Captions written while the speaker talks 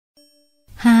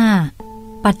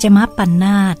5. ปัจจมปันน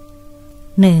าต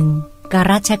 1. ก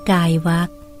รชกายวรรค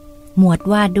หมวด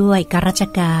ว่าด้วยกรช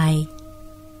กาย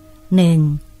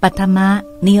 1. ปฐม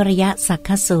นิรยสักข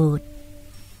สูตร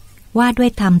ว่าด้วย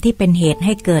ธรรมที่เป็นเหตุใ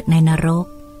ห้เกิดในนรก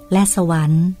และสวร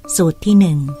รค์สูตรที่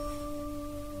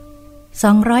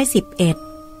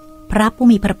211พระผู้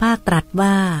มีพระภาคตรัส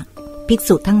ว่าภิก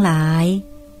ษุทั้งหลาย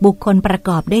บุคคลประก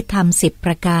อบด้วยธรรม10ป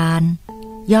ระการ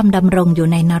ย่อมดำรงอยู่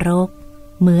ในนรก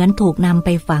เหมือนถูกนำไป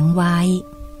ฝังไว้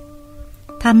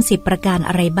ธรรม10ประการ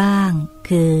อะไรบ้าง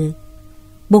คือ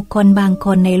บุคคลบางค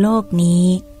นในโลกนี้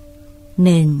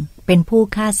 1. เป็นผู้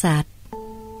ฆ่าสัตว์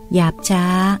หยาบช้า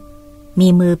มี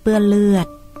มือเปื้อนเลือด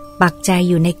ปักใจ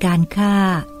อยู่ในการฆ่า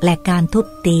และการทุบ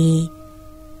ตี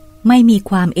ไม่มี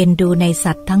ความเอ็นดูใน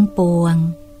สัตว์ทั้งปวง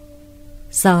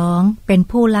 2. เป็น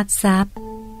ผู้ลักทรัพย์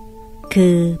คื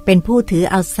อเป็นผู้ถือ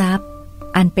เอาทรัพย์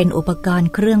อันเป็นอุปกรณ์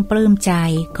เครื่องปลื้มใจ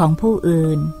ของผู้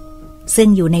อื่นซึ่ง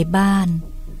อยู่ในบ้าน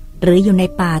หรืออยู่ใน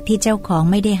ป่าที่เจ้าของ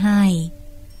ไม่ได้ให้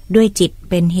ด้วยจิต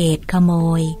เป็นเหตุขโม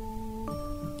ย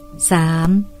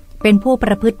 3. เป็นผู้ป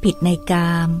ระพฤติผิดในก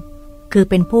ามคือ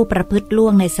เป็นผู้ประพฤติล่ว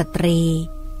งในสตรี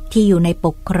ที่อยู่ในป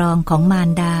กครองของมาร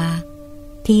ดา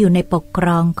ที่อยู่ในปกคร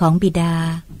องของบิดา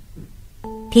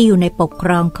ที่อยู่ในปกค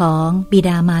รองของบิด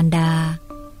ามารดา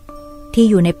ที่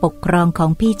อยู่ในปกครองขอ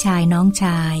งพี่ชายน้องช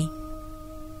าย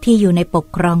ที่อยู่ในปก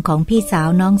ครองของพี่สาว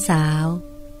น้องสาว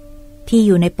ที่อ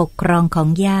ยู่ในปกครองของ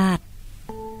ญาติ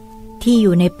ที่อ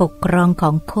ยู่ในปกครองข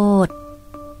องโคตร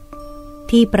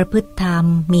ที่ประพฤติธรรม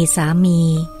มีสา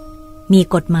มี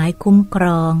กฎหมายคุ้มคร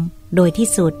องโดยที่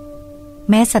สุด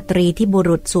แม้สตรีที่บุ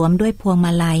รุษสวมด้วยพวงม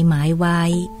าลัยหมายไว้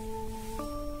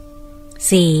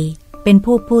 4. เป็น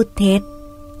ผู้พูดเท็จ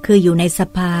คืออยู่ในส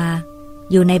ภา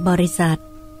อยู่ในบริษัท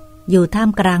อยู่ท่าม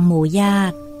กลางหมู่ญา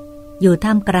ติอยู่ท่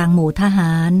ามกลางหมู่ทห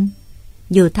าร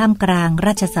อยู่ท่ามกลางร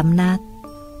าชสำนัก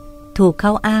ถูกเข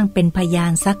าอ้างเป็นพยา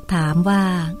นซักถามว่า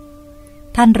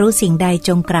ท่านรู้สิ่งใดจ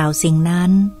งกล่าวสิ่งนั้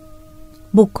น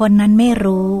บุคคลนั้นไม่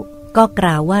รู้ก็ก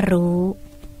ล่าวว่ารู้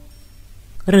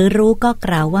หรือรู้ก็ก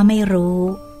ล่าวว่าไม่รู้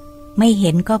ไม่เ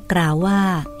ห็นก็กล่าวว่า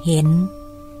เห็น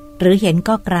หรือเห็น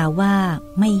ก็กล่าวว่า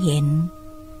ไม่เห็น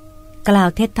กล่าว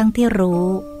เท็จทั้งที่รู้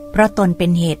เพราะตนเป็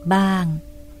นเหตุบ้าง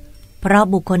เพราะ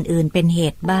บุคคลอื่นเป็นเห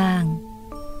ตุบ้าง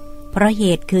เพราะเห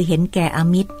ตุคือเห็นแก่อ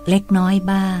มิตรเล็กน้อย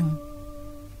บ้าง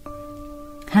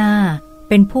 5.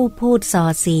 เป็นผู้พูดส่อ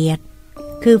เสียด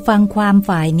คือฟังความ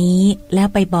ฝ่ายนี้แล้ว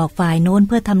ไปบอกฝ่ายโน้นเ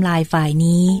พื่อทำลายฝ่าย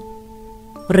นี้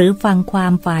หรือฟังควา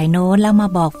มฝ่ายโน้นแล้วมา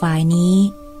บอกฝ่ายนี้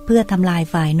เพื่อทำลาย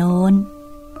ฝ่ายโน้น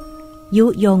ยุ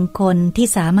ยงคนที่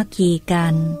สามัคคีกั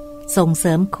นส่งเส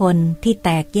ริมคนที่แต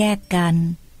กแยกกัน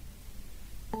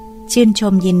ชื่นช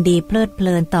มยินดีเพลิดเพ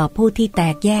ลินต่อผู้ที่แต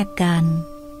กแยกกัน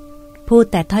พูด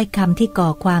แต่ถ้อยคำที่ก่อ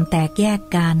ความแตกแยก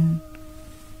กัน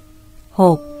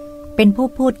 6. เป็นผู้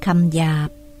พูดคำหยาบ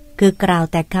คือกล่าว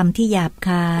แต่คำที่หยาบค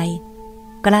าย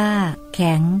กล้าแ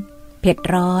ข็งเผ็ด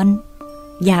ร้อน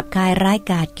หยาบคายร้าย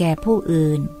กาจแก่ผู้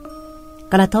อื่น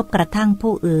กระทบกระทั่ง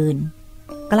ผู้อื่น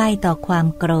ใกล้ต่อความ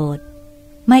โกรธ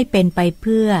ไม่เป็นไปเ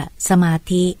พื่อสมา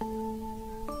ธิ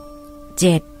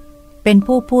 7. เป็น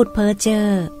ผู้พูดเพ้อเจ้อ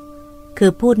คื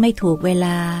อพูดไม่ถูกเวล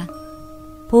า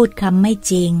พูดคำไม่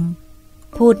จริง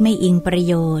พูดไม่อิงประ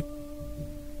โยชน์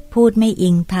พูดไม่อิ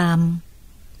งธรรม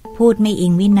พูดไม่อิ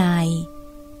งวินัย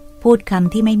พูดค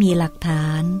ำที่ไม่มีหลักฐา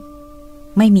น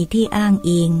ไม่มีที่อ้าง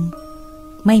อิง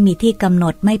ไม่มีที่กำหน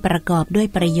ดไม่ประกอบด้วย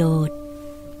ประโยชน์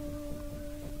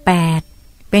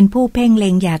 8. เป็นผู้เพ่งเล็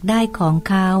งอยากได้ของ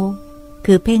เขา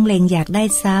คือเพ่งเล็งอยากได้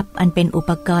ทรัพย์อันเป็นอุ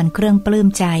ปกรณ์เครื่องปลื้ม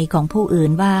ใจของผู้อื่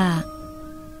นว่า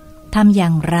ทำอย่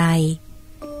างไร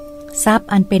ทรัพย์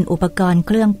อันเป็นอุปกรณ์เ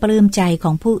ครื่องปลื้มใจข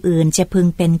องผู้อื่นจะพึง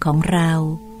เป็นของเรา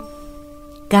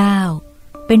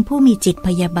 9. เป็นผู้มีจิตพ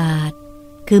ยาบาท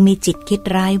คือมีจิตคิด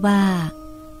ร้ายว่า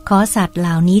ขอสัตว์เห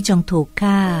ล่านี้จงถูก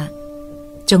ฆ่า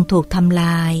จงถูกทำล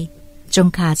ายจง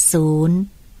ขาดสูญ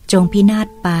จงพินาศ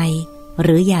ไปห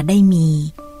รืออย่าได้มี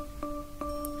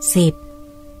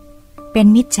 10. เป็น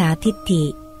มิจฉาทิฏฐิ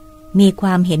มีคว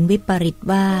ามเห็นวิปริต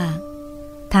ว่า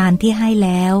ทานที่ให้แ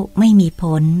ล้วไม่มีผ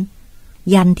ล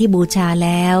ยันที่บูชาแ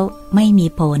ล้วไม่มี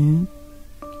ผล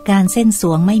การเส้นส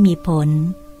วงไม่มีผล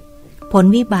ผล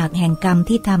วิบากแห่งกรรม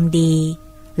ที่ทำดี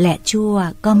และชั่ว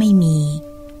ก็ไม่มี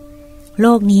โล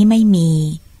กนี้ไม่มี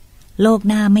โลก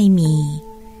หน้าไม่มี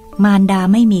มารดา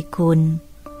ไม่มีคุณ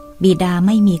บิดาไ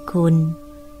ม่มีคุณ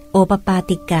โอปปา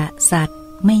ติกะสัตว์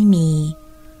ไม่มี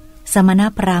สมณ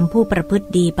พราหมณ์ผู้ประพฤติ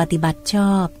ดีปฏิบัติช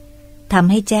อบทำ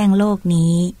ให้แจ้งโลก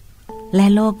นี้และ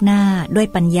โลกหน้าด้วย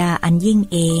ปัญญาอันยิ่ง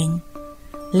เอง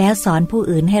แล้วสอนผู้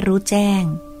อื่นให้รู้แจ้ง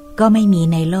ก็ไม่มี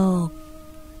ในโลก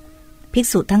ภิก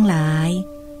ษุทั้งหลาย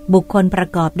บุคคลประ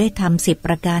กอบด้วยธรรม10ป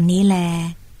ระการนี้แล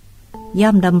ย่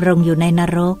อมดำรงอยู่ในน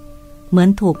รกเหมือน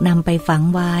ถูกนำไปฝัง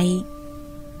ไว้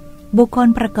บุคคล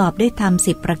ประกอบด้วยธรรม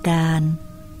10ประการ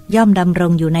ย่อมดำร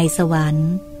งอยู่ในสวรรค์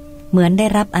เหมือนได้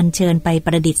รับอัญเชิญไปป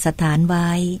ระดิษฐานไว้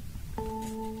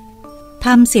ธร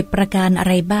รม10ประการอะ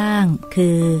ไรบ้างคื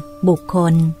อบุคค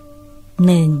ล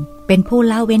 1. เป็นผู้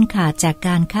ละเว้นขาดจากก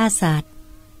ารฆ่าสัตว์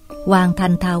วางทั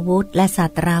นทาวุธและสั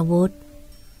ตราวุธ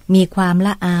มีความล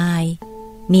ะอาย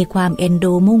มีความเอ็น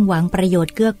ดูมุ่งหวังประโยช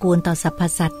น์เกื้อกูลต่อสรรพ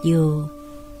สัตว์อยู่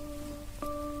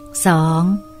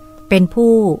 2. เป็น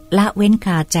ผู้ละเว้นข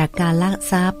าดจากการลัก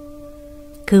ทรัพย์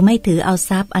คือไม่ถือเอา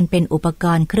ทรัพย์อันเป็นอุปก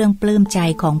รณ์เครื่องปลื้มใจ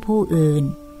ของผู้อื่น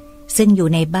ซึ่งอยู่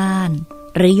ในบ้าน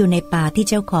หรืออยู่ในป่าที่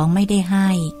เจ้าของไม่ได้ให้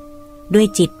ด้วย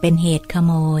จิตเป็นเหตุขโ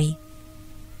มย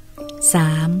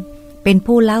 3. เป็น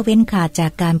ผู้ละเว้นขาดจา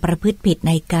กการประพฤติผิดใ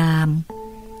นกาม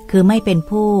คือไม่เป็น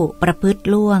ผู้ประพฤติ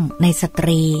ล่วงในสต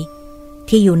รี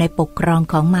ที่อยู่ในปกครอง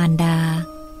ของมารดา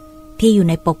ที่อยู่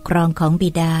ในปกครองของบิ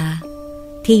ดา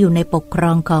ที่อยู่ในปกคร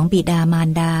องของบิดามาร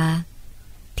ดา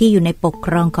ที่อยู่ในปกค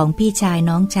รองของพี่ชาย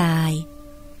น้องชาย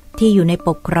ที่อยู่ในป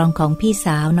กครองของพี่ส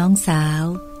าวน้องสาว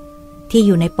ที่อ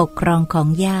ยู่ในปกครองของ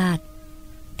ญาติ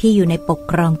ที่อยู่ในปก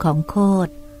ครองของโคต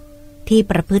รที่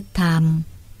ประพฤติธรรม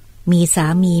มีสา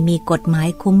มีมีกฎหมาย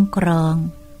คุ้มครอง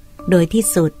โดยที่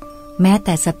สุดแม้แ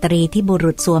ต่สตรีที่บุ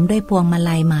รุษสวมด้วยพวงมา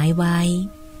ลัยหมายไว้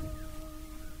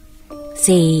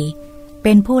 4. เ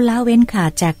ป็นผู้ละเว้นขา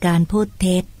ดจากการพูดเ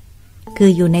ท็จคื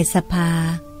ออยู่ในสภา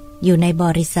อยู่ในบ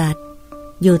ริษัท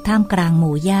อยู่ท่ามกลางห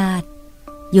มู่ญาติ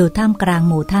อยู่ท่ามกลาง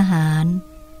หมู่ทหาร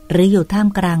หรืออยู่ท่าม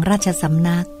กลางราชสำ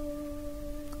นัก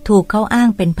ถูกเขาอ้าง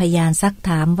เป็นพยานซักถ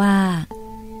ามว่า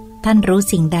ท่านรู้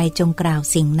สิ่งใดจงกล่าว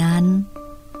สิ่งนั้น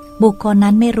บุคคล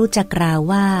นั้นไม่รู้จะกล่าว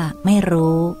ว่าไม่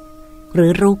รู้หรื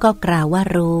อรู้ก็กล่าวว่า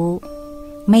รู้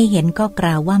ไม่เห็นก็ก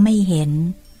ล่าวว่าไม่เห็น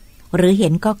หรือเห็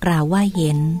นก็กล่าวว่าเ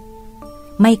ห็น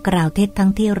ไม่กล่าวเท็จทั้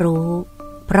งที่รู้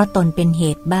เพราะตนเป็นเห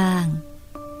ตุบ้าง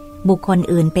บุคคล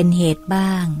อื่นเป็นเหตุบ้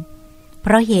างเพ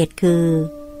ราะเหตุคือ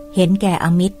เห็นแก่อ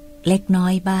มิตรเล็กน้อ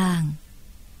ยบ้าง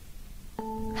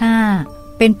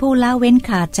 5. เป็นผู้ละเว้นข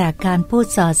าดจากการพูด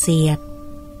ส่อเสียด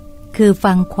คือ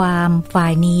ฟังความฝ่า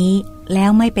ยนี้แล้ว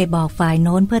ไม่ไปบอกฝ่ายโ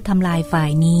น้นเพื่อทำลายฝ่า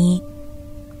ยนี้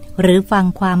หรือฟัง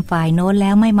ความฝ่ายโน้นแล้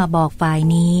วไม่มาบอกฝ่าย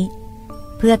นี้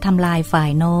เพื่อทำลายฝ่า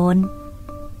ยโน้น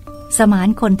สมาน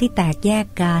คนที่แตกแยก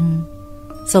กัน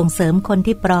ส่งเสริมคน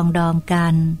ที่ปรองดองกั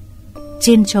น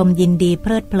ชื่นชมยินดีเพ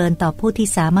ลิดเพลินต่อผู้ที่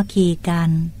สามัคคีกั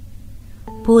น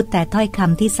พูดแต่ถ้อยค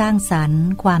ำที่สร้างสรรค์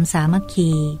ความสามัค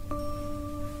คี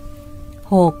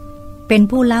 6. เป็น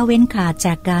ผู้ละเว้นขาดจ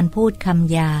ากการพูดค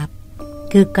ำหยาบ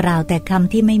คือกล่าวแต่ค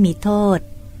ำที่ไม่มีโทษ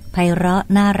ไพเราะ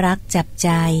น่ารักจับใจ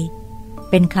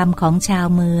เป็นคำของชาว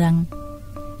เมือง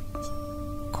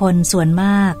คนส่วนม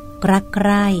ากรักใค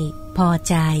ร่พอ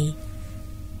ใจ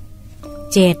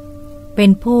 7. เป็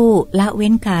นผู้ละเว้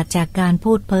นขาดจากการ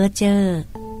พูดเพ้อเจ้อ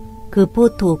คือพู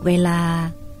ดถูกเวลา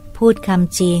พูดค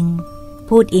ำจริง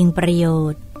พูดอิงประโย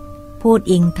ชน์พูด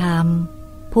อิงธรรม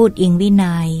พูดอิงวิ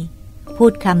นัยพู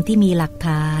ดคำที่มีหลักฐ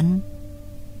าน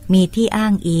มีที่อ้า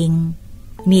งอิง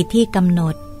มีที่กำหน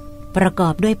ดประกอ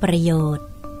บด้วยประโยชน์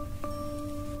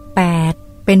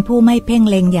 8. เป็นผู้ไม่เพ่ง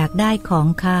เล็งอยากได้ของ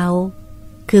เขา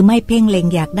คือไม่เพ่งเล็ง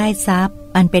อยากได้ทรัพย์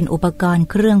อันเป็นอุปกรณ์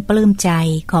เครื่องปลื้มใจ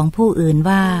ของผู้อื่น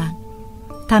ว่า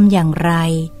ทำอย่างไร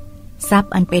ทรัพ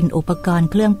ย์อันเป็นอุปกรณ์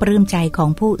เครื่องปลื้มใจของ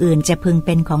ผู้อื่นจะพึงเ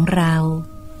ป็นของเรา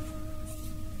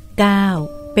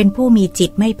 9. เป็นผู้มีจิ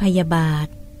ตไม่พยาบาท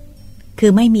คื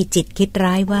อไม่มีจิตคิด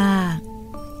ร้ายว่า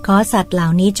ขอสัตว์เหล่า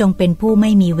นี้จงเป็นผู้ไ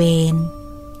ม่มีเวร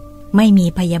ไม่มี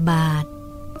พยาบาท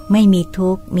ไม่มี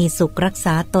ทุกข์มีสุขรักษ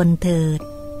าตนเถิด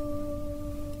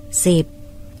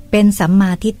 10. เป็นสัมม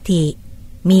าทิฏฐิ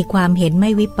มีความเห็นไม่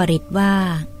วิปริตว่า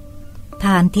ท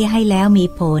านที่ให้แล้วมี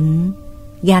ผล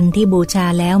ยันที่บูชา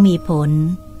แล้วมีผล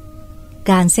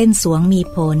การเส้นสวงมี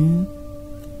ผล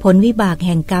ผลวิบากแ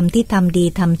ห่งกรรมที่ทำดี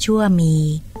ทำชั่วมี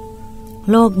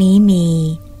โลกนี้มี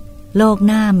โลก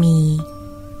หน้ามี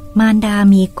มารดา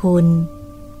มีคุณ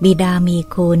บิดามี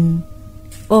คุณ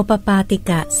โอปปาติ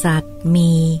กะสัตว์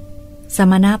มีส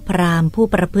มณพราหมณ์ผู้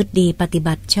ประพฤติดีปฏิ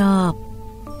บัติชอบ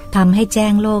ทำให้แจ้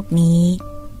งโลกนี้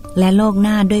และโลกห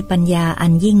น้าด้วยปัญญาอั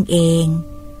นยิ่งเอง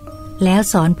แล้ว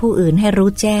สอนผู้อื่นให้รู้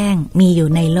แจ้งมีอยู่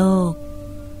ในโลก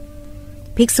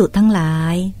ภิกษุทั้งหลา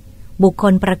ยบุคค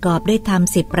ลประกอบด้วยธรรม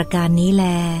10ประการนี้แล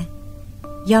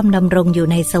ย่อมดำรงอยู่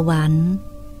ในสวรรค์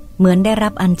เหมือนได้รั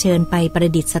บอัญเชิญไปปร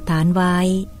ะดิษฐานไว้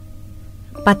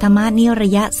ปัทมนิร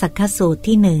ยสักขสูตร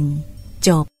ที่1จ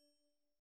บ